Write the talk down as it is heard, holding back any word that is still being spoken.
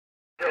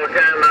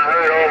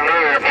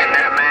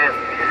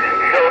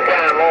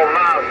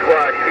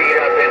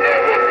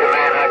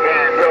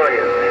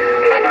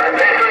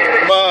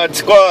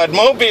ModSquad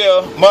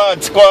Mobile,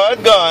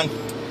 ModSquad gone.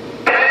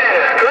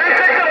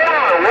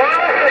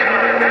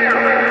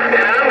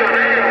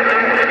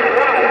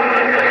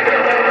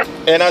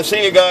 And I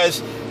see you guys.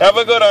 Have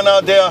a good one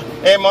out there.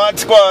 Hey,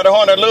 ModSquad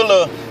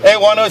Honolulu. Hey,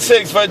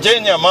 106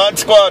 Virginia,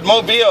 ModSquad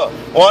Mobile.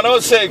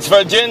 106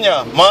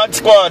 Virginia,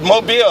 ModSquad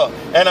Mobile.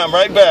 And I'm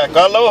right back.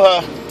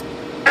 Aloha.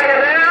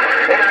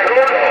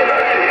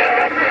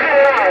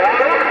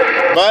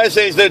 Bye,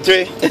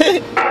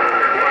 623.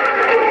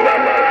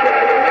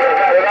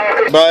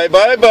 Bye,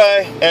 bye,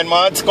 bye. And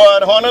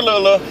ModSquad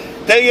Honolulu.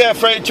 Take your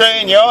freight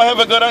train. Y'all have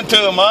a good one too.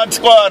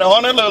 ModSquad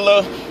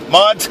Honolulu.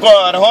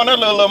 ModSquad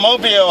Honolulu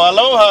Mobile.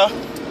 Aloha.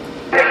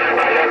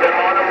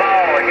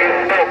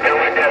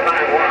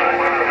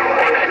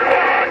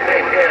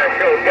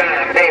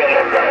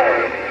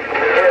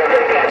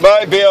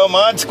 Bye, Bill.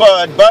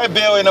 ModSquad. Bye,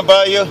 Bill in the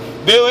bayou.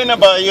 Bill in the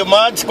bayou.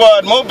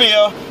 ModSquad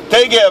Mobile.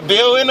 Take care.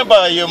 Bill in the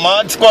bayou.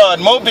 ModSquad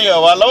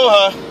Mobile.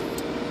 Aloha.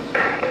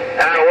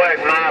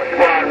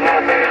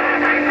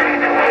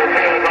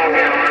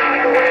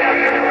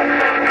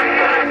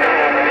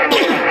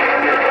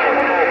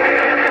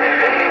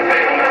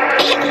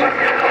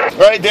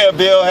 Right there,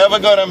 Bill. Have a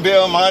good one,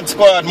 Bill.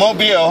 ModSquad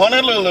Mobile.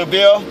 Honolulu,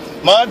 Bill.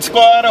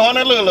 ModSquad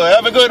Honolulu.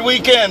 Have a good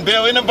weekend,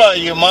 Bill in the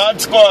bayou.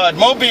 ModSquad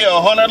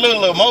Mobile.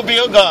 Honolulu.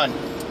 Mobile gone.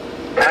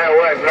 That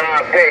was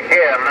not take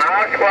care.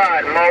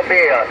 ModSquad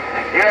Mobile.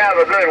 You have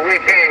a good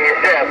weekend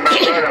yourself, my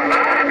brother.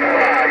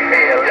 ModSquad.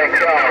 Lake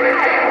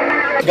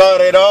Charles.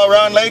 Got it all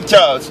around Lake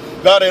Charles.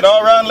 Got it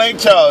all around Lake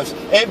Charles.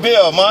 Hey,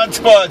 Bill,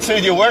 ModSquad, see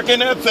you working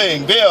that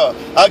thing. Bill,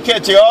 I'll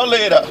catch you all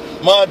later.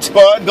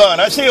 ModSquad gone.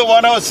 I see you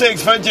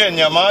 106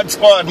 Virginia.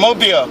 ModSquad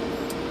Mobile.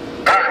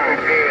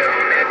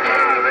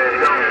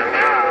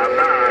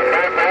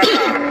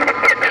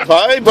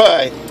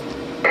 Bye-bye.